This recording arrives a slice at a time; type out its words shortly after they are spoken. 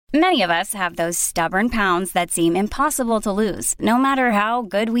Many of us have those stubborn pounds that seem impossible to lose, no matter how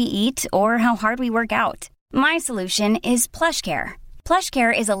good we eat or how hard we work out. My solution is PlushCare.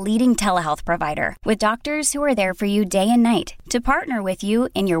 PlushCare is a leading telehealth provider with doctors who are there for you day and night to partner with you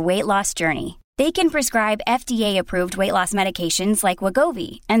in your weight loss journey. They can prescribe FDA-approved weight loss medications like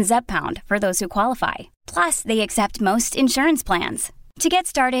Wegovy and Zepbound for those who qualify. Plus, they accept most insurance plans. To get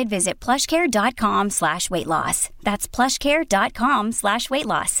started, visit plushcare.com/weightloss. That's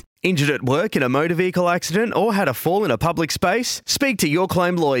plushcare.com/weightloss. Injured at work in a motor vehicle accident or had a fall in a public space? Speak to Your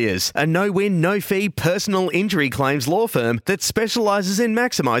Claim Lawyers, a no-win, no-fee personal injury claims law firm that specialises in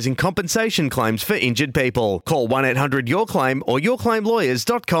maximising compensation claims for injured people. Call 1-800-YOUR-CLAIM or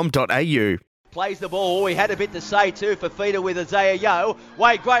yourclaimlawyers.com.au. Plays the ball. He had a bit to say too for Feeder with Isaiah Yeo.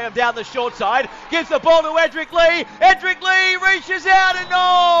 Wade Graham down the short side. Gives the ball to Edric Lee. Edric Lee reaches out and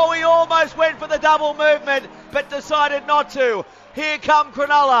he almost went for the double movement but decided not to. Here come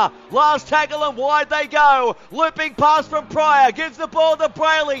Cronulla. Last tackle and wide they go. Looping pass from Pryor. Gives the ball to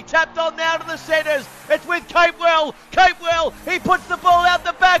Brayley. Tapped on now to the centres. It's with Capewell. Capewell. He puts the ball out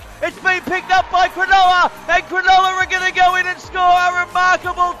the back. It's been picked up by Cronulla. And Cronulla are going to go in and score a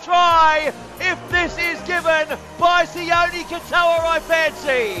remarkable try. If this is given by Sione Katoa, I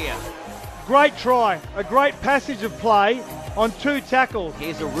fancy. Great try. A great passage of play on 2 tackles.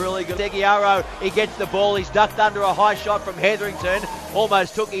 Here's a really good Seguiaro. He gets the ball. He's ducked under a high shot from Hetherington.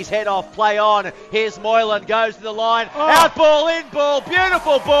 Almost took his head off. Play on. Here's Moylan. Goes to the line. Out ball, in ball.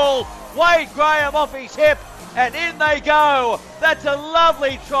 Beautiful ball. Wade Graham off his hip. And in they go. That's a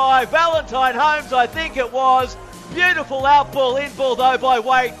lovely try. Valentine Holmes, I think it was. Beautiful out ball, in ball though by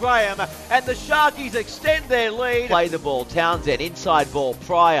Wade Graham. And the Sharkies extend their lead. Play the ball. Townsend, inside ball.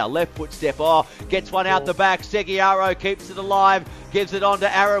 Pryor, left foot step gets one out the back. Seguiaro keeps it alive. Gives it on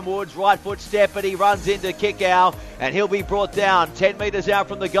to Aaron Woods. Right foot step, but he runs into Kickow. And he'll be brought down 10 metres out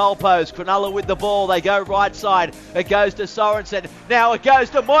from the goalpost. Cronulla with the ball. They go right side. It goes to Sorensen. Now it goes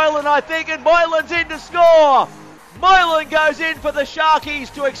to Moylan, I think. And Moylan's in to score. Moylan goes in for the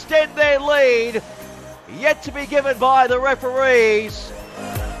Sharkies to extend their lead. Yet to be given by the referees.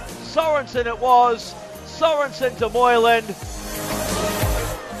 Sorensen it was. Sorensen to Moylan.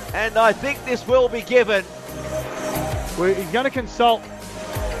 And I think this will be given. Well, he's going to consult.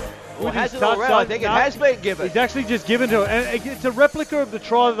 Well, has it already? I think it has been given. He's actually just given to it. And it's a replica of the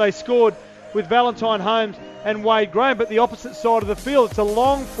try that they scored with Valentine Holmes and Wade Graham, but the opposite side of the field. It's a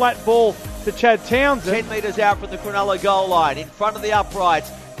long, flat ball to Chad Townsend. 10 metres out from the Cronulla goal line. In front of the uprights.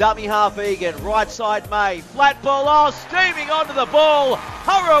 Dummy half Egan, right side May, flat ball, steaming onto the ball.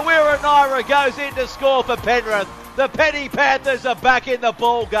 Harawira Naira goes in to score for Penrith. The Penny Panthers are back in the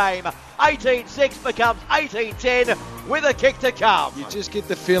ball game. 18-6 becomes 18-10 with a kick to come. You just get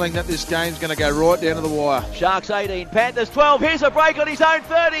the feeling that this game's going to go right down to the wire. Sharks 18, Panthers 12. Here's a break on his own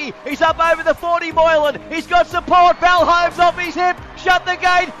 30. He's up over the 40, Moylan. He's got support. Val Holmes off his hip. Shut the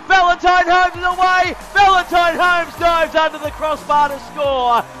gate. Valentine Holmes is away. Valentine Holmes dives under the crossbar to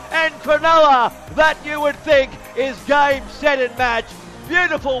score. And Cronulla, that you would think is game, set and match.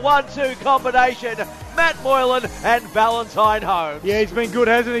 Beautiful 1-2 combination. Matt Moylan and Valentine Holmes. Yeah, he's been good,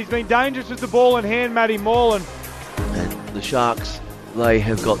 hasn't he? He's been dangerous with the ball in hand, Matty Moylan. And the Sharks, they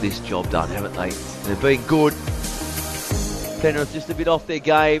have got this job done, haven't they? They've been good. Penrith just a bit off their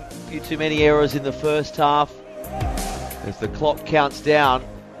game. A few too many errors in the first half. As the clock counts down,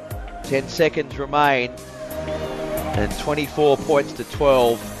 10 seconds remain. And 24 points to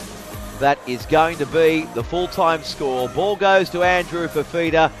 12. That is going to be the full-time score. Ball goes to Andrew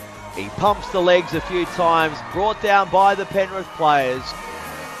Fifita. He pumps the legs a few times, brought down by the Penrith players.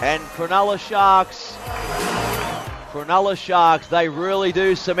 And Cronulla Sharks, they really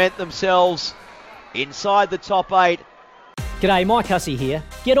do cement themselves inside the top 8. G'day, Mike Hussey here.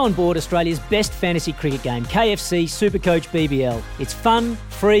 Get on board Australia's best fantasy cricket game, KFC Supercoach BBL. It's fun,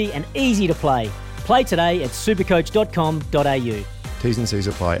 free and easy to play. Play today at supercoach.com.au. T's and C's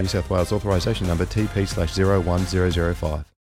apply. New South Wales authorisation number TP/01005.